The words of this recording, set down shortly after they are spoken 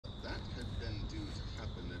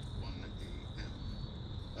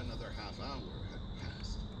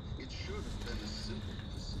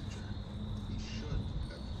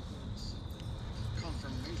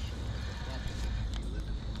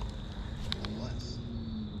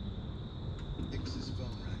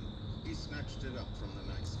snatched it up from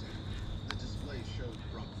the nightstand. The display showed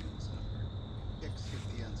Brockman's number. Hicks hit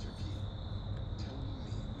the answer key. Tell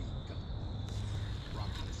me we got them.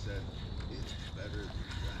 Brockman said, it's better than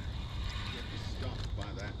that. Get you stopped by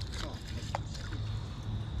that cop, Mr. Stupid.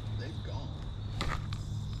 They've gone.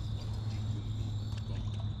 What do you mean,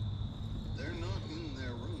 gone? They're not in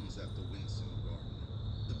their rooms at the Winston Garden.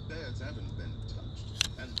 The beds haven't been touched,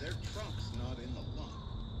 and their truck's not in the lot.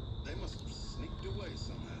 They must have sneaked away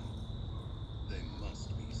somehow. They must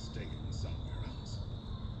be staying somewhere else.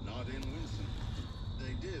 Not in Winston.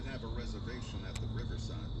 They did have a reservation at the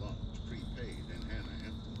Riverside Lodge, prepaid in Hannah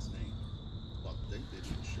Hampton's name. But they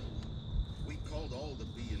didn't show up. We called all the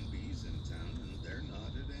B&Bs in town, and they're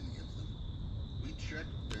not at any of them. We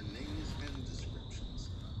checked their names and descriptions.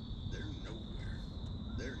 They're nowhere.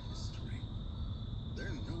 They're history.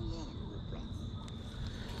 They're no longer a problem.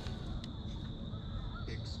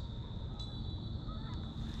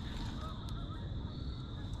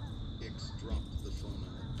 Hicks dropped the phone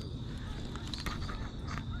on the pillow and closed his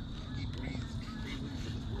eyes. He breathed freely for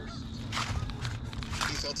the first time.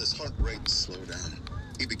 He felt his heart rate slow down.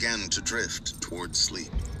 He began to drift toward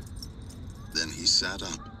sleep. Then he sat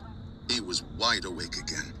up. He was wide awake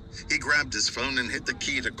again. He grabbed his phone and hit the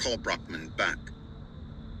key to call Brockman back.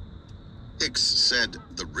 Hicks said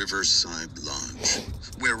the Riverside Lodge,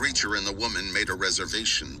 where Reacher and the woman made a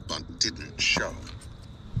reservation but didn't show.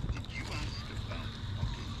 Did you ask about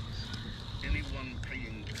bookings? Anyone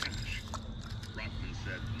paying cash? Brockman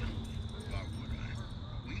said no. Why would I?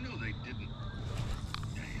 We know they didn't.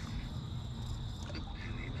 Damn. The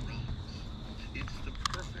penny drops. It's the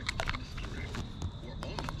perfect mystery. Or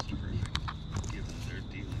almost perfect, given they're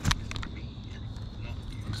dealing with me, not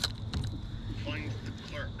you. Find the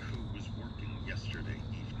clerk who was working yesterday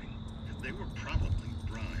evening. They were probably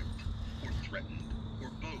bribed, or threatened, or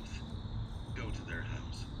both. Go to their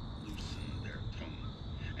house, loosen their tongue.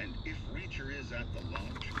 And if Reacher is at the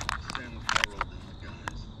lodge, send Harold and the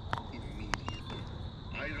guys immediately.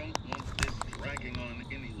 I don't want this dragging on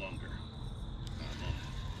any longer. I'm off.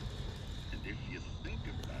 And if you think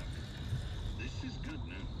about it, this is good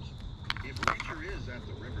news. If Reacher is at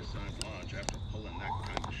the Riverside Lodge after pulling that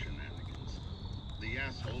kind of shenanigans, the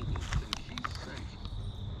asshole will think he's safe.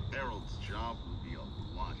 Harold's job will be a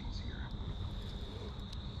lot easier.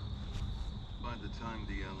 By the time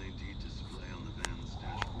the LED display on the van's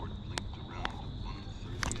dashboard blinked around at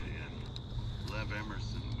 1:30 a.m., Lev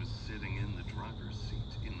Emerson was sitting in the driver's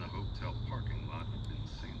seat in the hotel parking lot in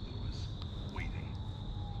St. Louis, waiting.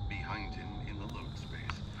 Behind him, in the load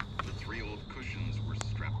space, the three old cushions were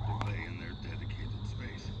strapped away in their dedicated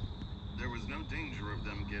space. There was no danger of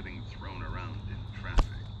them getting thrown around in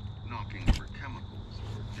traffic, knocking over chemicals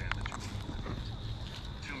or damaging equipment.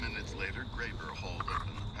 2 minutes later, Graber hauled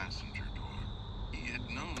open the passenger door. He had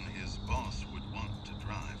known his boss would want to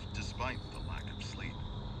drive, despite the lack of sleep.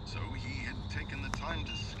 So he had taken the time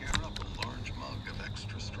to scare up a large mug of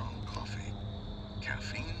extra strong coffee,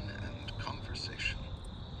 caffeine, and conversation.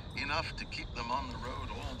 Enough to keep them on the road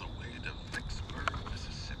all the way to Vicksburg,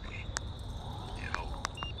 Mississippi. He hoped.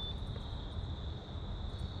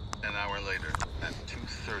 An hour later, at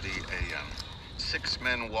 2:30 a.m., 6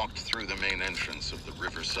 men walked through the main entrance of the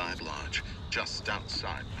Riverside Lodge, just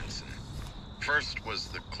outside Winston. First was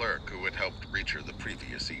the clerk who had helped Reacher the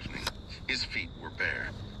previous evening. His feet were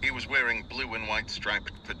bare. He was wearing blue and white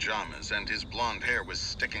striped pajamas, and his blonde hair was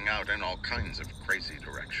sticking out in all kinds of crazy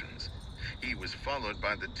directions. He was followed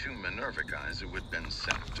by the 2 Minerva guys who had been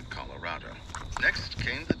sent to Colorado. Next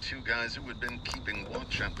came the 2 guys who had been keeping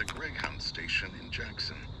watch at the Greyhound station in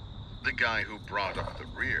Jackson. The guy who brought up the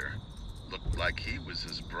rear looked like he was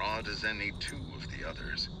as broad as any 2 of the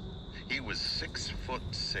others. He was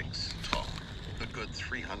 6'6" tall, a good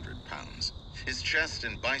 300 pounds. His chest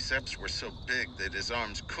and biceps were so big that his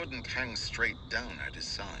arms couldn't hang straight down at his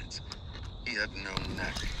sides. He had no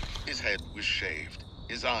neck. His head was shaved.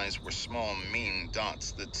 His eyes were small, mean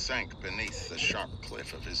dots that sank beneath the sharp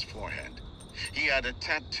cliff of his forehead. He had a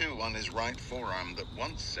tattoo on his right forearm that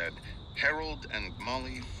once said, "Harold and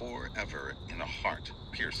Molly forever," in a heart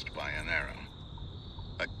pierced by an arrow.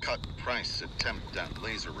 A cut-price attempt at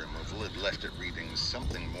laser removal had left it reading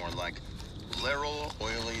something more like, "Laurel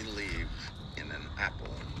oily leaf in an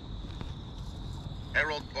apple."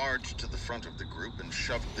 Harold barged to the front of the group and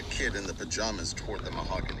shoved the kid in the pajamas toward the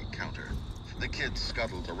mahogany counter. The kid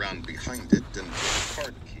scuttled around behind it and took a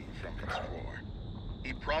card key from its drawer.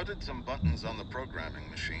 He prodded some buttons on the programming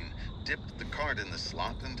machine, dipped the card in the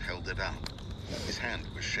slot, and held it out. His hand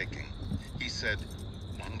was shaking. He said,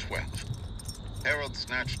 112. Harold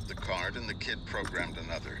snatched the card, and the kid programmed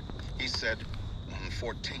another. He said,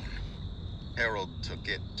 114. Harold took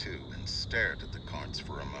it too and stared at the cards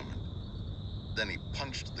for a moment. Then he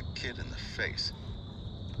punched the kid in the face.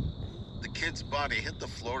 The kid's body hit the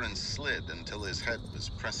floor and slid until his head was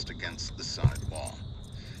pressed against the side wall.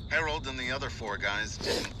 Harold and the other four guys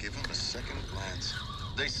didn't give him a second glance.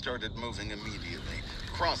 They started moving immediately,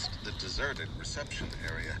 crossed the deserted reception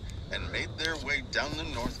area, and made their way down the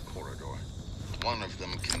north corridor. One of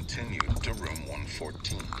them continued to room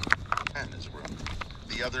 114, Anna's room.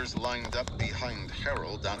 The others lined up behind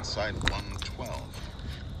Harold outside 112,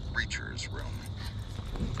 Reacher's room.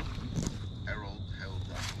 Harold held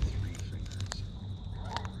up 3 fingers.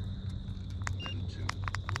 Then 2.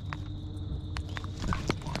 Then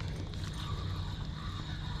 1.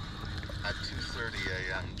 At 2:30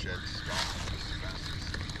 a.m., Jed stopped his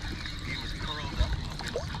fastest. He was curled up in the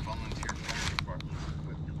Winston Volunteer Fire Department's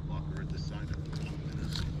equipment locker at the side of the building.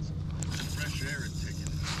 The fresh air had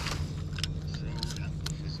taken him. So had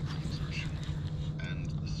the physical exertion and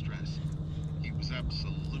the stress. He was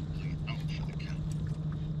absolutely out for the count.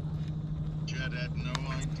 Jed had no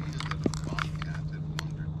idea that a bobcat had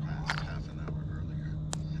wandered past half an hour earlier.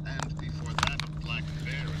 And before that, a black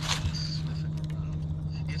bear had been sniffing around.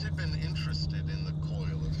 It had been interested in the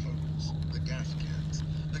coil of hose, the gas cans,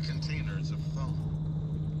 the containers of foam.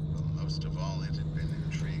 But most of all, it had been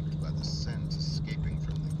intrigued by the scent escaping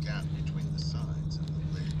from the gap between the sides and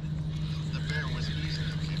the lid. The bear was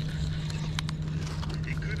easily kidnapped.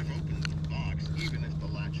 It could have opened the box even if the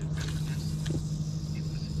latch had been missing. It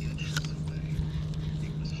was inches away.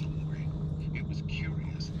 It was hungry. It was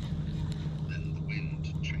curious. Then the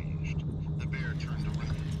wind changed. The bear turned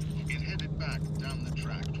around. It headed back down the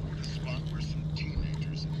track toward a spot where some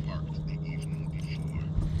teenagers had parked the evening before.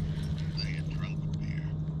 They had drunk beer,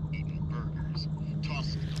 eaten burgers,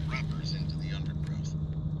 tossed the wrappers into the undergrowth.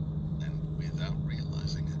 And without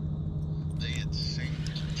realizing it, they had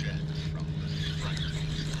saved Jed from the frightening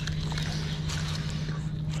flight.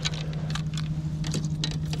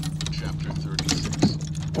 Chapter 36.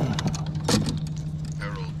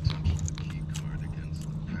 Harold touched the key card against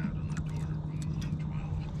the pad on the door to room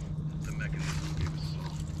 112. The mechanism gave a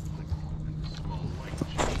soft click, and a small light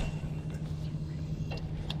changed from red to green.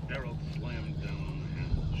 Harold slammed down on the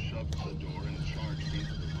handle, shoved the door, and charged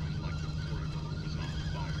into the room like the corridor was on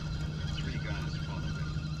fire. 3 guys followed him.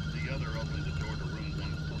 The other opened the door to room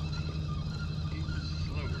 114. He was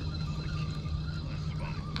slower with the key, less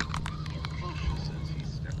violent, more cautious as he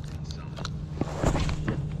stepped inside.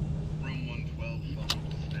 Room 112 followed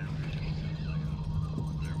a standard hotel layout.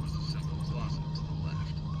 There was a simple closet to the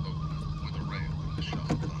left, open with a rail in the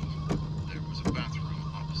shelf above. There was a bathroom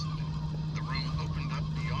opposite it. The room opened up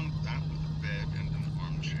beyond that with a bed and an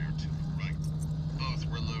armchair to the right. Both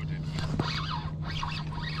were loaded with a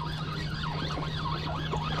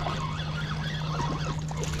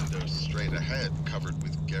window straight ahead covered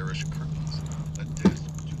with garish curtains. A desk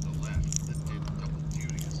to the left that did double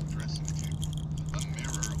duty as a dressing table. A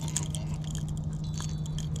mirror on the wall.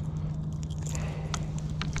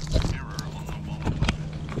 A mirror on the wall above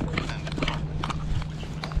it. And a carpet, which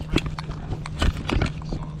was threadbare.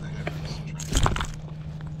 Saw the heaviest track.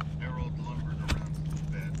 Harold lumbered around to the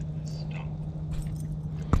bed and stopped.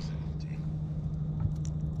 It was empty.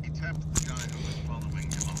 He tapped the guy who was following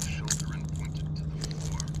him on the shoulder and pointed to the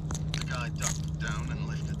floor. The guy ducked down and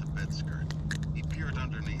lifted the bed skirt. He peered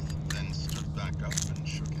underneath, then stood back up and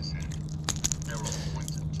shook his head. Harold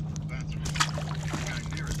pointed to the bathroom. The guy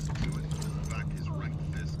nearest to it pulled back his right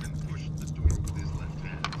fist and pushed the door with his left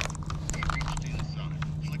hand. He reached inside,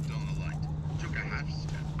 flicked on a light, took a half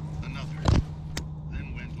step, another,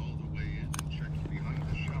 then went all the way in and checked behind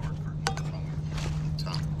the shower curtain that hung from the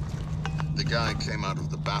top. The guy came out of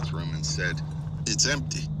the bathroom and said, "It's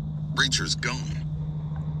empty. Reacher's gone.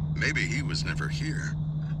 Maybe he was never here."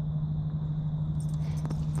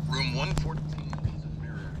 Room 114 was a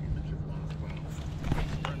mirror image of 112.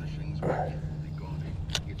 Its furnishings were equally gaudy.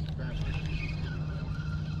 Its fabric was equally warm.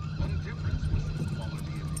 One difference was the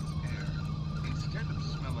quality of its air. Instead of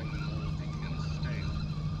smelling moldy and stale,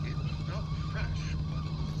 it felt fresh but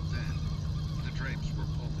a little thin. The drapes were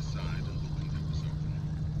pulled aside and the window was open.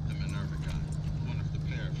 The Minerva guy, one of the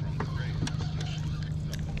pair from the radio station,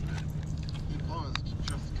 picked up the map. He paused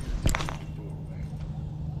just inside the doorway.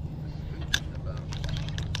 He was thinking about what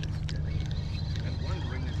he was getting and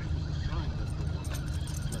wondering if it was a sign that the woman had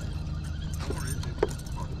fled.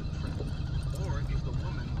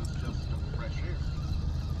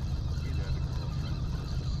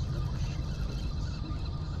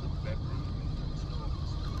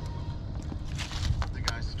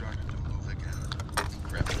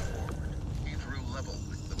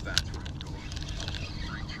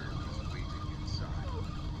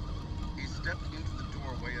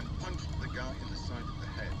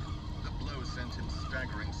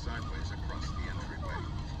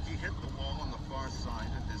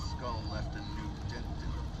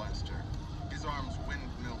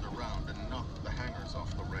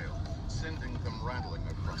 rattling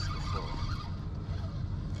across the floor.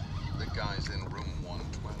 The guys in room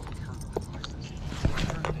 112 heard the noises. They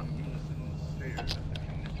turned in unison and stared at the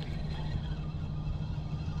connecting door.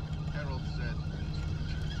 Harold said,